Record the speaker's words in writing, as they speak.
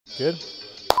Good?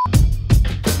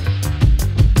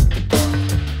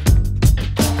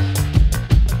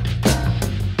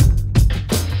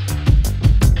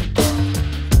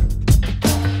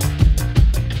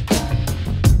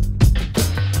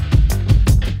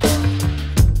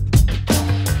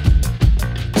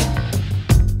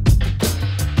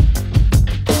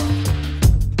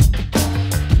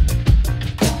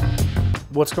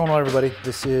 What's going on, everybody?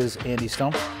 This is Andy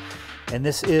Stumpf, and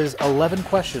this is 11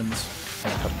 questions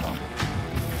and a cup of coffee.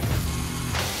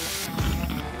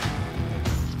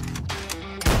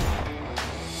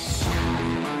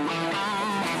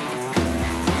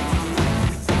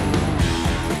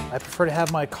 I prefer to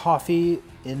have my coffee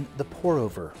in the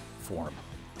pour-over form.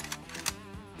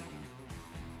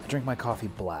 I drink my coffee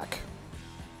black.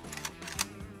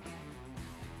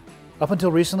 Up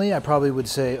until recently, I probably would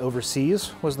say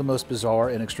overseas was the most bizarre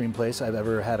and extreme place I've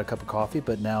ever had a cup of coffee,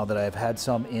 but now that I've had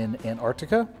some in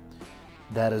Antarctica,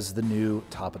 that is the new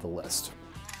top of the list.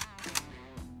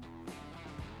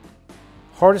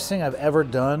 Hardest thing I've ever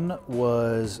done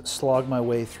was slog my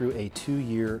way through a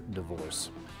 2-year divorce.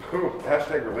 Ooh,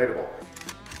 hashtag relatable.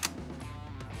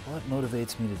 What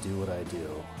motivates me to do what I do?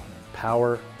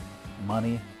 Power,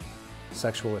 money,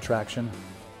 sexual attraction,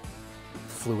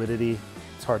 fluidity.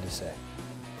 It's hard to say.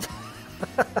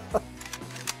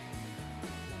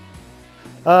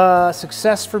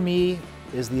 Success for me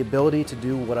is the ability to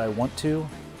do what I want to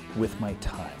with my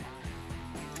time.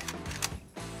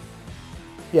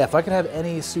 Yeah, if I could have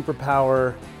any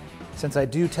superpower, since I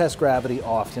do test gravity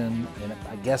often, and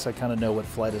I guess I kind of know what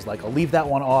flight is like, I'll leave that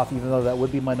one off, even though that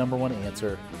would be my #1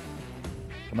 answer.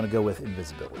 I'm going to go with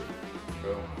invisibility.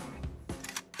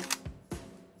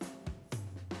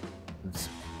 It's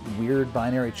a weird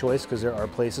binary choice because there are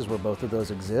places where both of those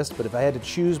exist, but if I had to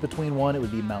choose between one, it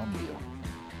would be Mountain View.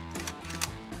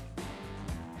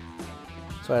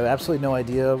 So I have absolutely no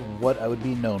idea what I would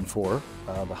be known for.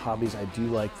 The hobbies I do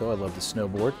like, though, I love to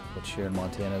snowboard, which here in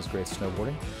Montana is great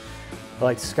snowboarding. I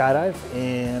like to skydive,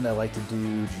 and I like to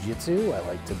do jiu-jitsu. I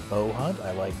like to bow hunt.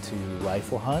 I like to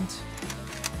rifle hunt.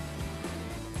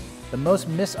 The most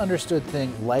misunderstood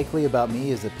thing likely about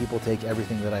me is that people take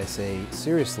everything that I say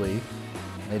seriously,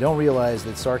 and they don't realize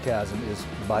that sarcasm is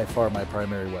by far my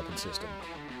primary weapon system.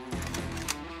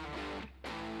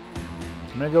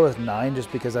 I'm gonna go with 9 just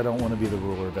because I don't want to be the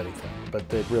ruler of anything, but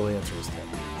the real answer is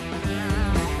 10.